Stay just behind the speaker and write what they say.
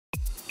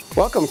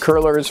Welcome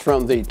curlers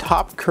from the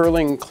top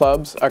curling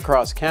clubs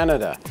across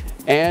Canada,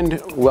 and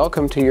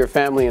welcome to your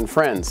family and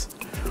friends.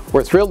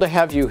 We're thrilled to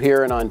have you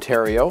here in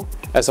Ontario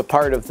as a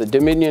part of the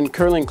Dominion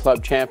Curling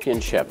Club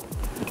Championship.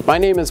 My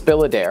name is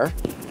Bill Adair.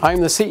 I'm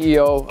the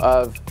CEO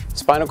of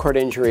Spinal Cord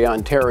Injury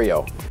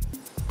Ontario.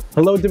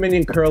 Hello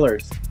Dominion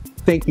curlers.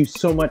 Thank you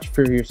so much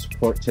for your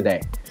support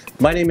today.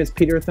 My name is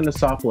Peter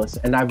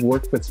Athanasopoulos and I've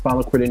worked with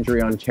Spinal Cord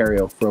Injury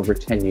Ontario for over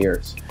 10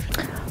 years.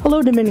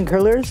 Hello Dominion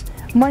curlers.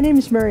 My name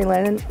is Mary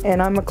Lennon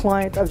and I'm a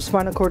client of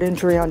Spinal Cord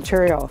Injury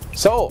Ontario.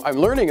 So I'm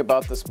learning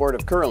about the sport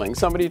of curling.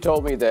 Somebody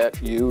told me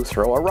that you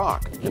throw a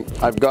rock. And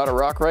I've got a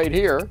rock right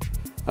here.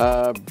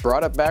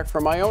 Brought it back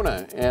from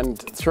Iona and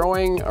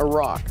throwing a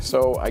rock.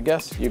 So I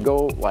guess you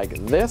go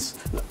like this?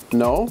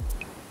 No,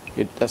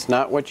 that's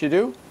not what you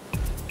do?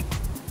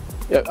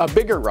 A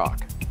bigger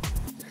rock.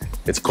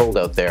 It's cold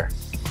out there.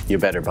 You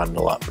better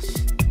bundle up.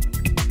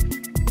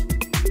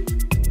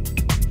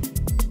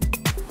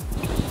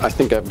 I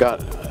think I've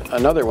got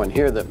another one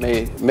here that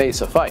may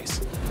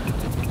suffice.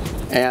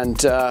 And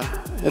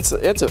it's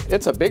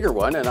a bigger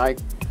one, and I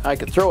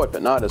could throw it,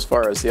 but not as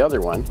far as the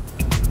other one.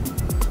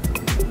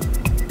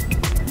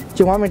 Do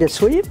you want me to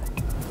sweep?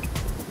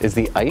 Is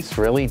the ice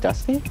really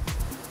dusty?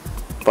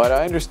 But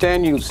I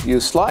understand you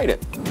slide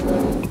it.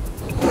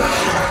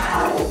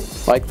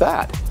 Like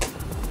that.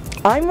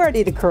 I'm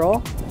ready to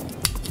curl.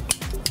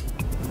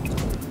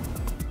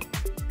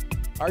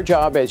 Our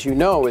job, as you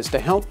know, is to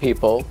help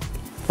people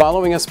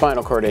following a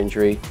spinal cord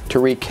injury to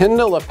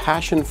rekindle a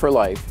passion for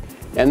life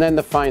and then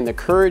to find the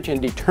courage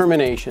and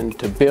determination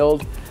to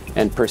build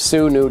and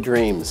pursue new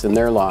dreams in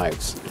their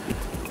lives.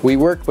 We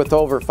work with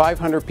over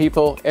 500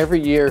 people every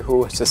year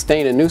who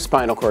sustain a new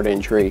spinal cord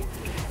injury,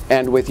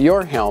 and with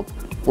your help,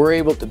 we're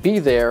able to be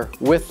there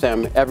with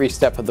them every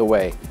step of the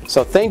way.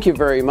 So thank you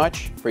very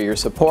much for your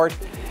support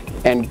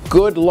and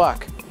good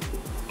luck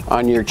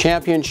on your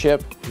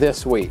championship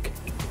this week.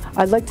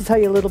 I'd like to tell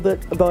you a little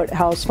bit about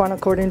how Spinal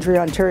Cord Injury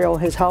Ontario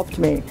has helped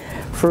me.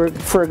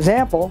 For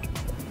example,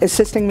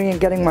 assisting me in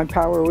getting my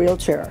power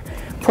wheelchair.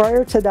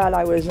 Prior to that,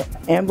 I was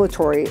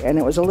ambulatory and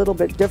it was a little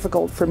bit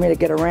difficult for me to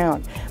get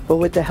around. But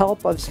with the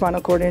help of Spinal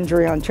Cord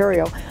Injury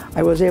Ontario,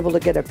 I was able to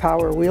get a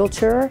power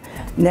wheelchair.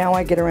 Now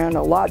I get around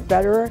a lot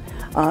better.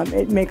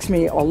 It makes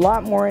me a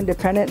lot more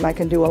independent and I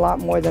can do a lot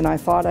more than I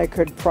thought I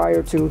could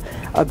prior to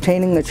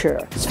obtaining the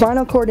chair.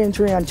 Spinal Cord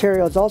Injury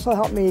Ontario has also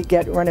helped me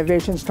get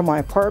renovations to my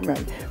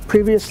apartment.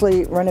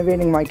 Previously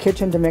renovating my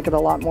kitchen to make it a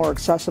lot more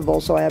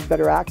accessible so I have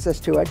better access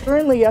to it.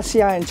 Currently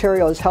SCIO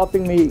Ontario is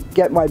helping me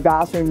get my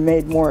bathroom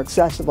made more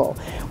accessible.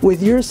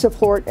 With your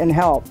support and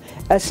help,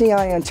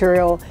 SCIO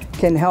Ontario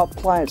can help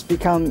clients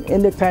become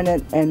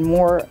independent and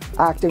more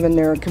active in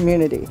their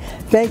community.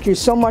 Thank you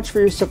so much for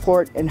your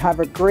support and have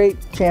a great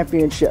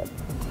championship.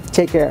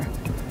 Take care.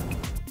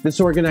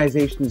 This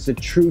organization is a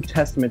true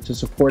testament to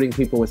supporting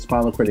people with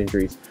spinal cord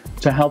injuries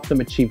to help them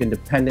achieve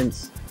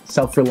independence,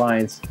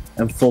 self-reliance,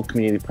 and full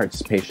community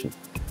participation.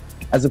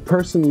 As a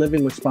person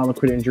living with spinal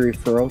cord injury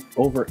for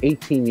over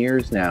 18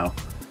 years now,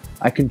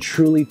 I can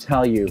truly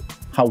tell you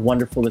how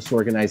wonderful this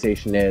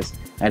organization is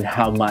and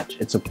how much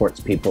it supports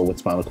people with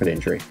spinal cord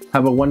injury.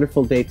 Have a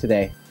wonderful day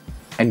today,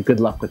 and good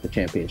luck with the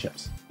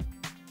championships.